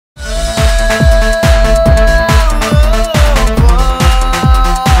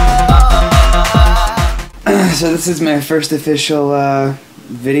So this is my first official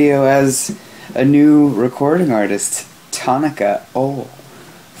video as a new recording artist, Tonica,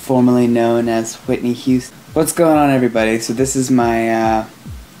 formerly known as Whitney Houston. What's going on, everybody? So this is my,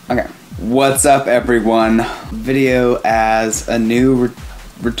 what's up, everyone? Video as a new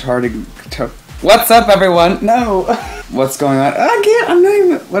what's up, everyone? No! What's going on? I'm not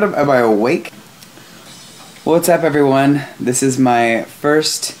even, am I awake? What's up, everyone? This is my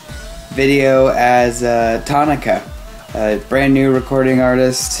first video as Tonica, a brand new recording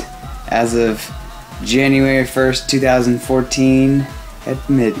artist as of January 1st, 2014 at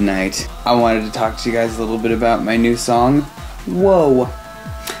midnight. I wanted to talk to you guys a little bit about my new song, Woah.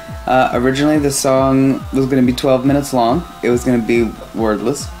 Originally the song was going to be 12 minutes long. It was going to be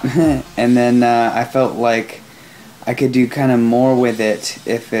wordless. And then I felt like I could do kind of more with it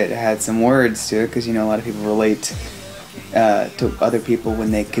if it had some words to it, because you know a lot of people relate to other people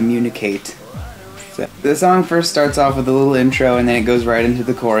when they communicate. So the song first starts off with a little intro, and then it goes right into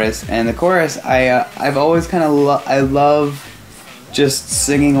the chorus. And the chorus, I've always kind of I love just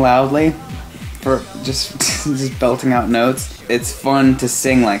singing loudly, for just belting out notes. It's fun to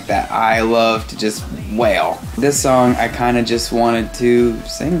sing like that. I love to just wail. This song, I kind of just wanted to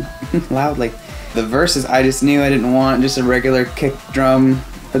sing loudly. The verses, I just knew I didn't want just a regular kick drum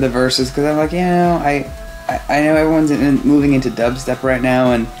for the verses, because I'm like, you know, I know everyone's moving into dubstep right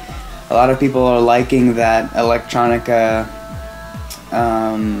now, and a lot of people are liking that electronica,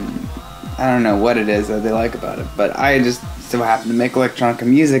 I don't know what it is that they like about it, but I just so happen to make electronica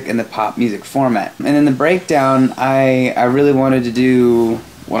music in the pop music format. And in the breakdown, I really wanted to do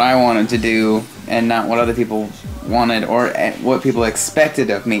what I wanted to do, and not what other people wanted or what people expected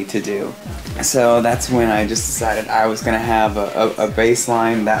of me to do. So that's when I just decided I was going to have a bass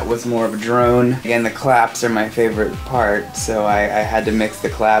line that was more of a drone. Again, the claps are my favorite part, so I had to mix the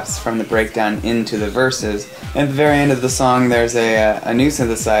claps from the breakdown into the verses. And at the very end of the song, there's a new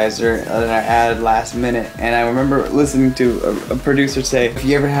synthesizer that I added last minute, and I remember listening to a producer say, if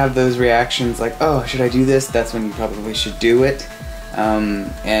you ever have those reactions like, oh, should I do this? That's when you probably should do it.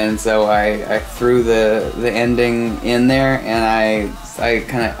 And so I threw the ending in there, and I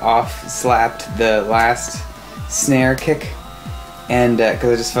kind of off-slapped the last snare kick, and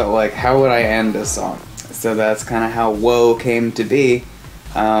because I just felt like, how would I end a song? So that's kind of how Woah came to be.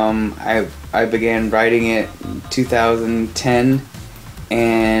 I began writing it in 2010,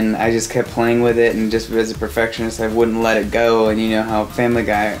 and I just kept playing with it, and just as a perfectionist I wouldn't let it go. And you know how Family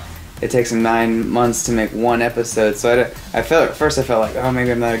Guy, it takes them 9 months to make one episode, so at first I felt like, oh,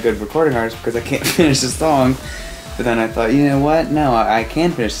 maybe I'm not a good recording artist because I can't finish the song. But then I thought, you know what, no, I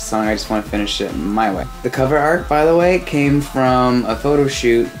can finish the song, I just want to finish it my way. The cover art, by the way, came from a photo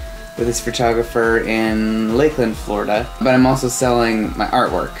shoot with this photographer in Lakeland, Florida, but I'm also selling my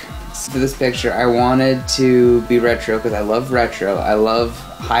artwork. So for this picture, I wanted to be retro because I love retro, I love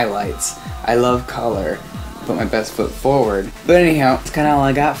highlights, I love color. Put my best foot forward. But anyhow, that's kind of all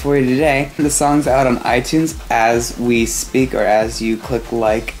I got for you today. The song's out on iTunes as we speak, or as you click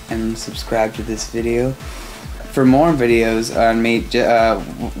like and subscribe to this video. For more videos on me,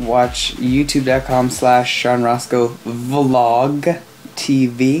 watch youtube.com/Shawn Roscoe Vlog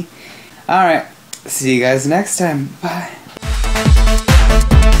TV. Alright, see you guys next time. Bye.